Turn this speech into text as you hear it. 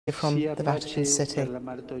from the Vatican City.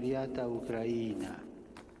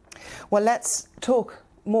 Well, let's talk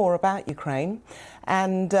more about Ukraine.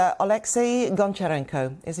 And Olexiy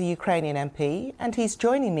Honcharenko is a Ukrainian MP, and he's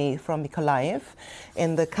joining me from Mykolayiv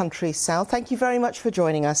in the country's south. Thank you very much for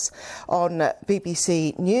joining us on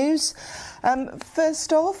BBC News.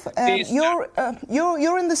 First off,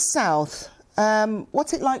 you're in the south.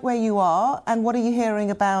 What's it like where you are, and what are you hearing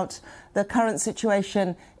about the current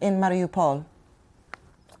situation in Mariupol?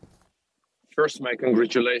 First, my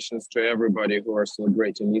congratulations to everybody who are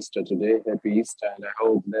celebrating Easter today. Happy Easter, and I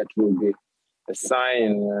hope that will be a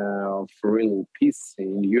sign of real peace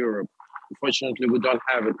in Europe. Unfortunately, we don't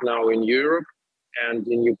have it now in Europe, and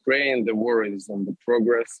in Ukraine, the war is on the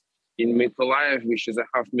progress. In Mykolayiv, which is a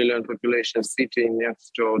 500,000 population city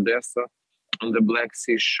next to Odessa, on the Black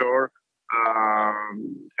Sea shore,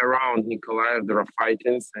 around Nikolaev, there are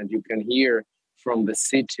fightings, and you can hear from the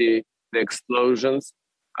city the explosions.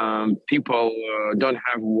 People don't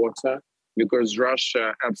have water because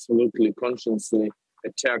Russia absolutely consciously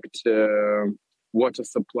attacked water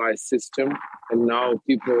supply system, and now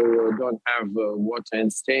people don't have water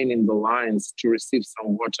and staying in the lines to receive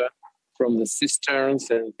some water from the cisterns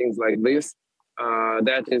and things like this.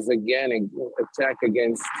 That is again an attack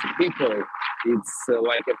against people. It's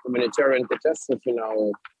like a humanitarian catastrophe now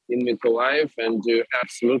in Mykolayiv, and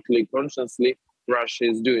absolutely consciously Russia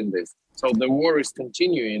is doing this. So the war is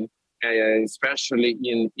continuing, especially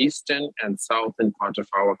in eastern and southern part of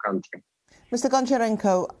our country. Mr.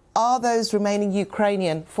 Honcharenko, are those remaining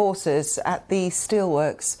Ukrainian forces at the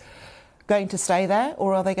steelworks going to stay there,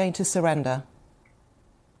 or are they going to surrender?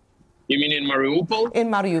 You mean in Mariupol? In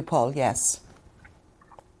Mariupol, yes.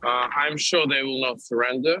 I'm sure they will not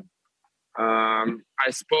surrender. I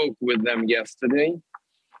spoke with them yesterday,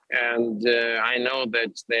 and I know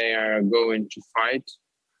that they are going to fight.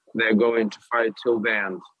 They're going to fight till the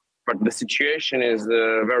end. But the situation is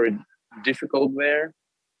very difficult there.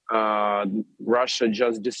 Russia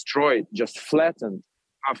just destroyed, just flattened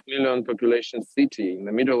 500,000 population city in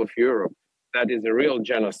the middle of Europe. That is a real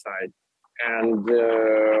genocide. And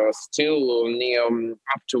still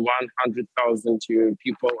up to 100,000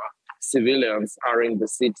 people, civilians, are in the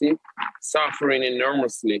city, suffering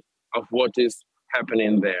enormously of what is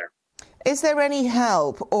happening there. Is there any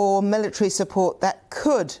help or military support that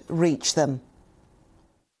could reach them?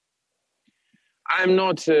 I'm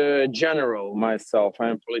not a general myself,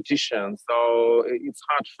 I'm a politician, so it's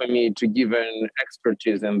hard for me to give an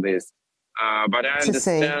expertise in this. But I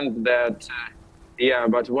understand that,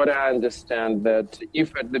 but what I understand that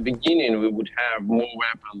if at the beginning we would have more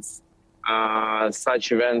weapons,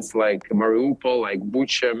 such events like Mariupol, like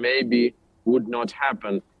Bucha, maybe would not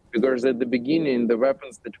happen. Because at the beginning, the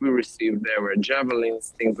weapons that we received, there were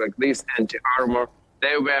javelins, things like this, anti-armor.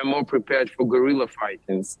 They were more prepared for guerrilla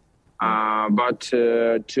fightings. But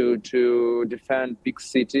to defend big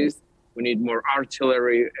cities, we need more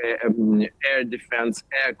artillery, air defense,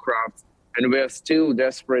 aircraft, and we are still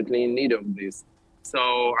desperately in need of this. So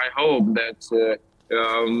I hope that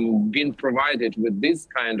being provided with this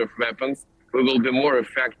kind of weapons, we will be more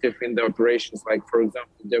effective in the operations, like, for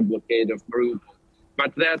example, the blockade of Mariupol.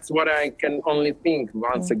 But that's what I can only think.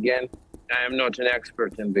 Once again, I am not an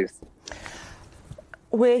expert in this.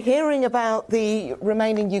 We're hearing about the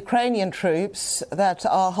remaining Ukrainian troops that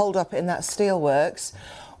are holed up in that steelworks.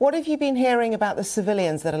 What have you been hearing about the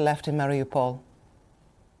civilians that are left in Mariupol?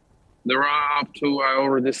 There are up to, I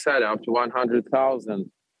already said, up to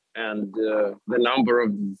 100,000. And the number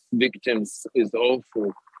of victims is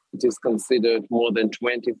awful. It is considered more than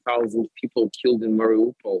 20,000 people killed in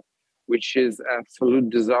Mariupol, which is absolute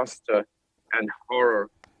disaster and horror.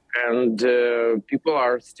 And people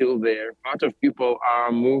are still there. Part of people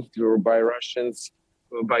are moved by Russians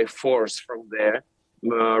by force from there.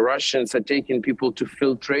 Russians are taking people to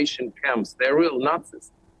filtration camps. They're real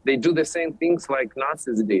Nazis. They do the same things like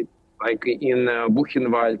Nazis did, like in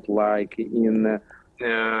Buchenwald, like in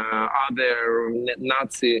other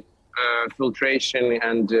Nazi filtration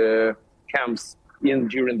and camps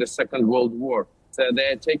during the Second World War. So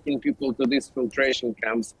they're taking people to these filtration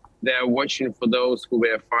camps. They're watching for those who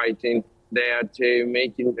were fighting. They are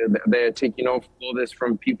taking off clothes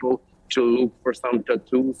from people to look for some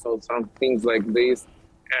tattoos or some things like this.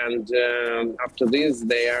 And after this,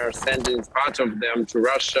 they are sending part of them to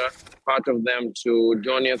Russia, part of them to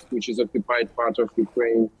Donetsk, which is occupied part of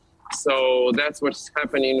Ukraine. So that's what's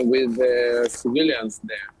happening with the civilians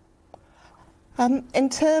there. In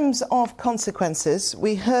terms of consequences,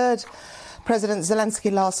 we heard President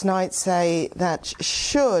Zelensky last night say that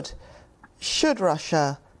should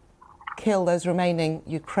Russia kill those remaining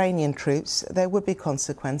Ukrainian troops, there would be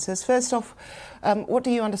consequences. First off, what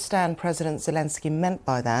do you understand President Zelensky meant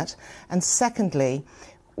by that? And secondly,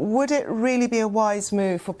 would it really be a wise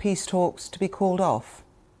move for peace talks to be called off?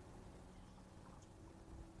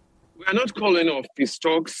 We are not calling off peace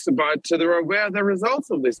talks, but where are the results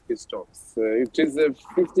of these peace talks? It is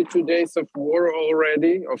 52 days of war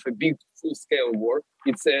already, of a big full-scale war.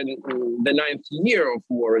 It's the 9th year of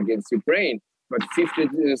war against Ukraine, but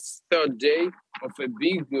 53rd day of a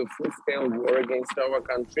big full-scale war against our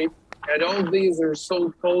country. And all these are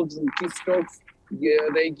so-called peace talks,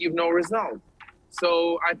 they give no result. So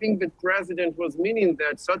I think the president was meaning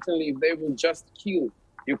that certainly if they will just kill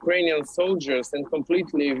Ukrainian soldiers and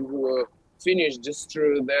completely finish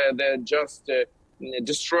the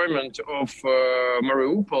destroyment of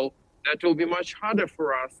Mariupol, that will be much harder for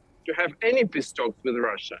us to have any peace talks with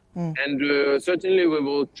Russia. And certainly we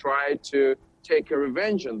will try to take a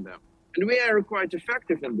revenge on them. And we are quite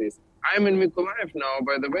effective in this. I'm in Mykolayiv now.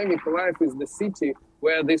 By the way, Mykolayiv is the city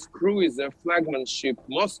where this cruiser flagman ship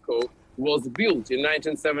Moscow was built in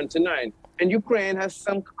 1979. And Ukraine has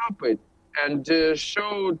sunk up it and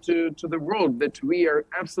showed to the world that we are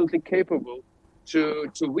absolutely capable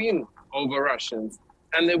to win over Russians.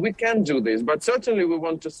 And that we can do this. But certainly we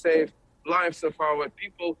want to save lives of our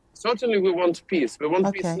people. Certainly we want peace. We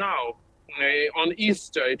want peace now. On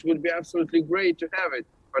Easter, it would be absolutely great to have it.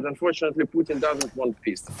 But unfortunately, Putin doesn't want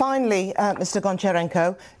peace. Finally, Mr.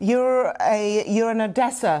 Honcharenko, you're an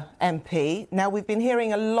Odessa MP. Now, we've been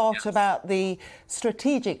hearing a lot about the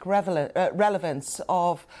strategic relevance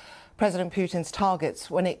of President Putin's targets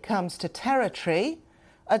when it comes to territory.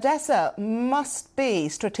 Odessa must be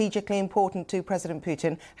strategically important to President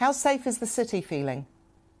Putin. How safe is the city feeling?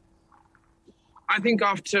 I think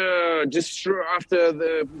after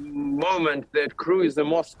the moment that cruiser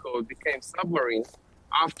Moscow became submarine,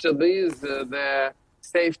 after this, the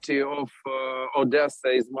safety of Odessa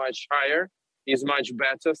is much higher, is much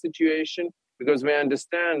better situation, because we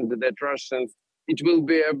understand that Russians, it will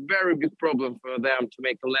be a very big problem for them to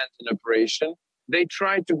make a landing operation. They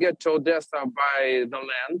try to get to Odessa by the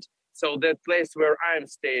land. So that place where I'm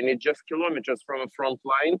staying is just kilometers from a front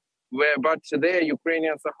line, but there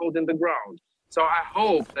Ukrainians are holding the ground. So I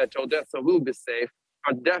hope that Odessa will be safe,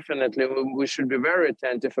 but definitely we should be very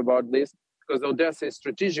attentive about this, because Odessa is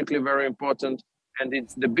strategically very important and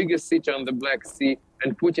it's the biggest city on the Black Sea,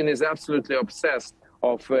 and Putin is absolutely obsessed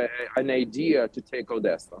of an idea to take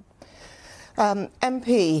Odessa.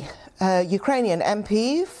 Ukrainian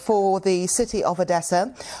MP for the city of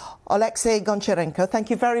Odessa, Olexiy Honcharenko, thank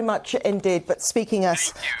you very much indeed, but speaking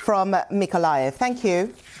us from Mykolayiv. Thank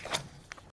you.